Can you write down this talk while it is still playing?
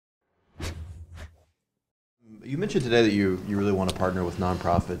You mentioned today that you really want to partner with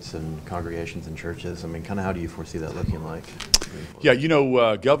nonprofits and congregations and churches. I mean, kind of how do you foresee that looking like? Yeah,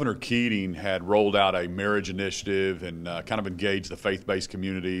 Governor Keating had rolled out a marriage initiative and kind of engaged the faith-based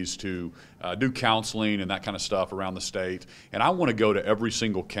communities to do counseling and that kind of stuff around the state. And I want to go to every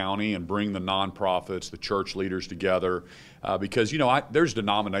single county and bring the nonprofits, the church leaders together because, there's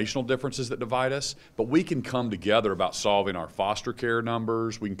denominational differences that divide us, but we can come together about solving our foster care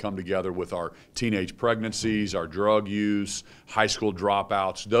numbers. We can come together with our teenage pregnancies, our drug use, high school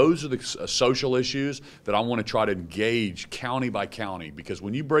dropouts. Those are the social issues that I want to try to engage county by county, because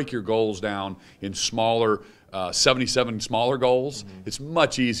when you break your goals down in smaller 77 smaller goals, it's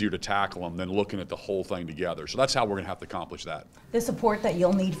much easier to tackle them than looking at the whole thing together. So that's how we're going to have to accomplish that. The support that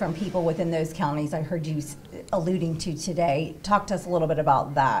you'll need from people within those counties, I heard you alluding to today. Talk to us a little bit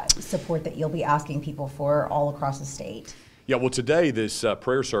about that support that you'll be asking people for all across the state. Yeah, well, today this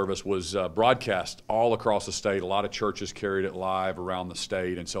prayer service was broadcast all across the state. A lot of churches carried it live around the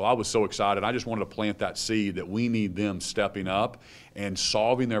state, and so I was so excited. I just wanted to plant that seed that we need them stepping up and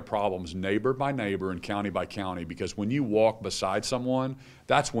solving their problems neighbor by neighbor and county by county, because when you walk beside someone,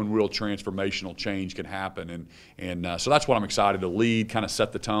 that's when real transformational change can happen. And so that's what I'm excited to lead, kind of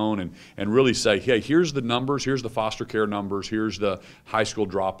set the tone and really say, hey, here's the numbers, here's the foster care numbers, here's the high school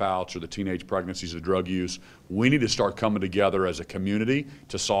dropouts or the teenage pregnancies, the drug use. We need to start coming together as a community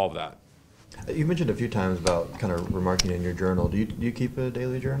to solve that. You mentioned a few times about kind of remarking in your journal. Do you keep a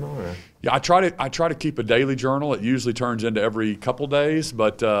daily journal? Or? Yeah, I try to keep a daily journal. It usually turns into every couple days,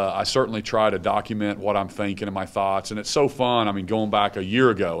 but I certainly try to document what I'm thinking and my thoughts. And it's so fun. I mean, going back a year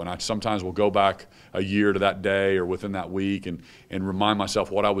ago, and I sometimes will go back a year to that day or within that week and remind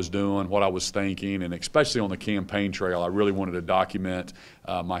myself what I was doing, what I was thinking, and especially on the campaign trail, I really wanted to document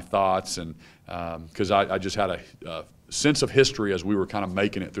my thoughts, and because I just had a sense of history as we were kind of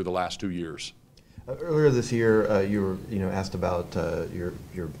making it through the last 2 years. Earlier this year, you were asked about your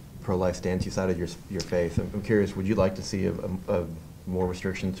pro-life stance. You cited your faith. I'm curious, would you like to see a more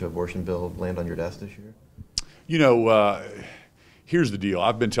restrictions to abortion bill land on your desk this year? Here's the deal.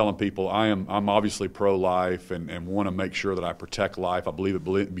 I've been telling people I'm obviously pro-life and want to make sure that I protect life. I believe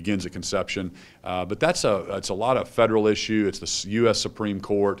it begins at conception. But it's a lot of federal issue. It's the U.S. Supreme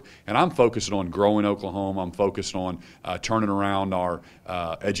Court. And I'm focused on growing Oklahoma. I'm focused on turning around our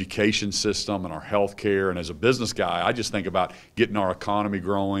education system and our health care. And as a business guy, I just think about getting our economy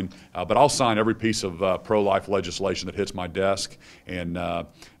growing. But I'll sign every piece of pro-life legislation that hits my desk.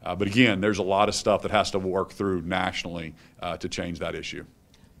 But again, there's a lot of stuff that has to work through nationally to change that issue.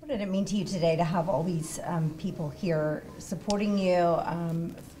 What did it mean to you today to have all these people here supporting you,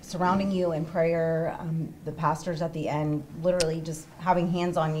 surrounding you in prayer, the pastors at the end, literally just having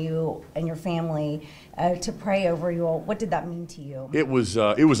hands on you and your family to pray over you all? What did that mean to you? It was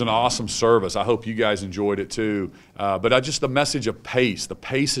an awesome service. I hope you guys enjoyed it too. But just the message of pace. The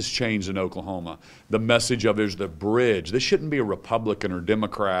pace has changed in Oklahoma. The message of there's the bridge. This shouldn't be a Republican or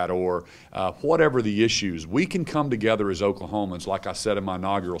Democrat or whatever the issues. We can come together as Oklahomans, like I said in my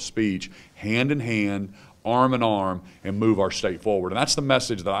inaugural speech, hand in hand, arm in arm, and move our state forward. And that's the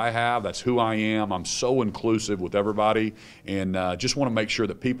message that I have. That's who I am. I'm so inclusive with everybody, and just want to make sure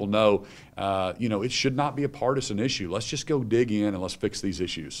that people know, it should not be a partisan issue. Let's just go dig in and let's fix these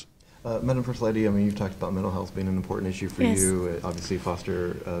issues. Madam First Lady, I mean, you've talked about mental health being an important issue for you. Obviously,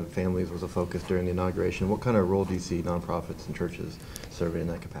 foster families was a focus during the inauguration. What kind of role do you see nonprofits and churches serving in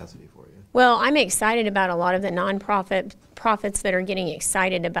that capacity for you? Well, I'm excited about a lot of the nonprofits that are getting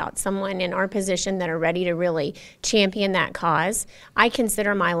excited about someone in our position that are ready to really champion that cause. I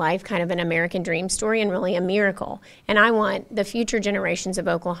consider my life kind of an American dream story and really a miracle. And I want the future generations of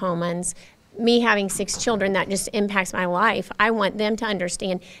Oklahomans, me having 6 children, that just impacts my life. I want them to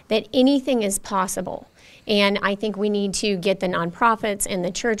understand that anything is possible. And I think we need to get the nonprofits and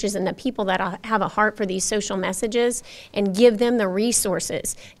the churches and the people that have a heart for these social messages and give them the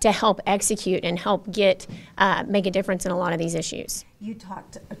resources to help execute and help make a difference in a lot of these issues. You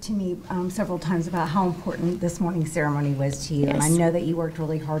talked to me several times about how important this morning's ceremony was to you, Yes. and I know that you worked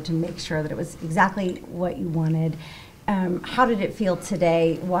really hard to make sure that it was exactly what you wanted. How did it feel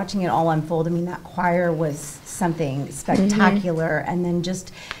today watching it all unfold? I mean, that choir was something spectacular, and then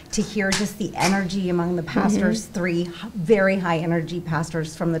just to hear just the energy among the pastors, 3 very high energy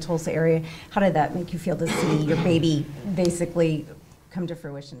pastors from the Tulsa area. How did that make you feel to see your baby basically come to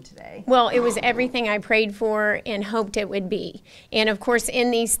fruition today? Well, it was everything I prayed for and hoped it would be. And of course,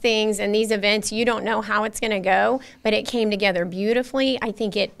 in these things and these events, you don't know how it's going to go, but it came together beautifully. I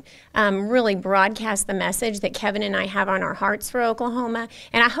think it really broadcast the message that Kevin and I have on our hearts for Oklahoma,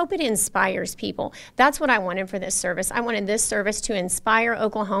 and I hope it inspires people. That's what I wanted for this service. I wanted this service to inspire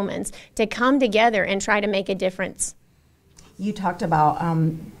Oklahomans to come together and try to make a difference. You talked about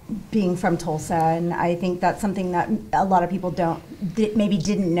being from Tulsa, and I think that's something that a lot of people maybe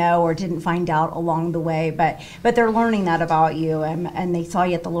didn't know or didn't find out along the way, but they're learning that about you, and they saw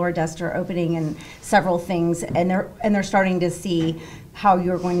you at the Laura Dester opening and several things, and they're starting to see how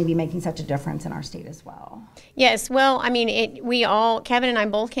you're going to be making such a difference in our state as well. Yes, well, I mean, Kevin and I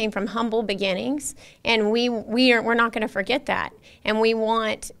both came from humble beginnings, and we're not going to forget that, and we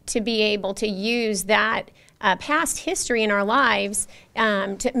want to be able to use that past history in our lives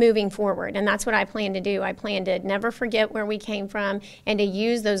to moving forward, and that's what I plan to do. I plan to never forget where we came from and to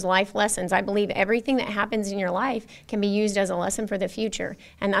use those life lessons. I believe everything that happens in your life can be used as a lesson for the future,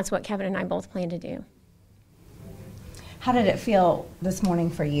 and that's what Kevin and I both plan to do. How did it feel this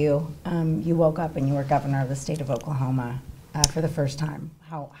morning for you? You woke up and you were governor of the state of Oklahoma for the first time.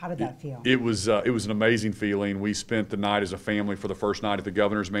 How did that feel? It was an amazing feeling. We spent the night as a family for the first night at the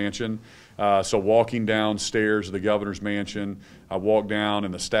governor's mansion. So walking downstairs of the governor's mansion, I walked down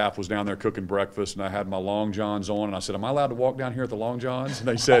and the staff was down there cooking breakfast, and I had my long johns on, and I said, "Am I allowed to walk down here at the long johns?" And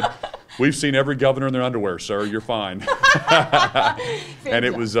they said, "We've seen every governor in their underwear, sir. You're fine." And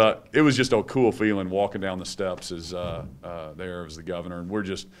it was just a cool feeling walking down the steps as there as the governor, and we're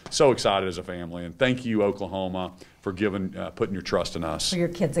just so excited as a family. And thank you, Oklahoma, for putting your trust in us. Were your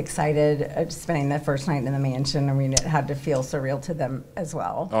kids excited spending the first night in the mansion? I mean, it had to feel surreal to them as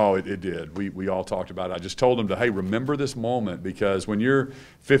well. Oh, it did. We all talked about it. I just told them hey, remember this moment, because when you're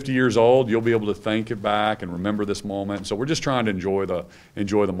 50 years old, you'll be able to think it back and remember this moment. So we're just trying to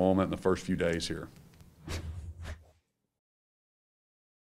enjoy the moment in the first few days here.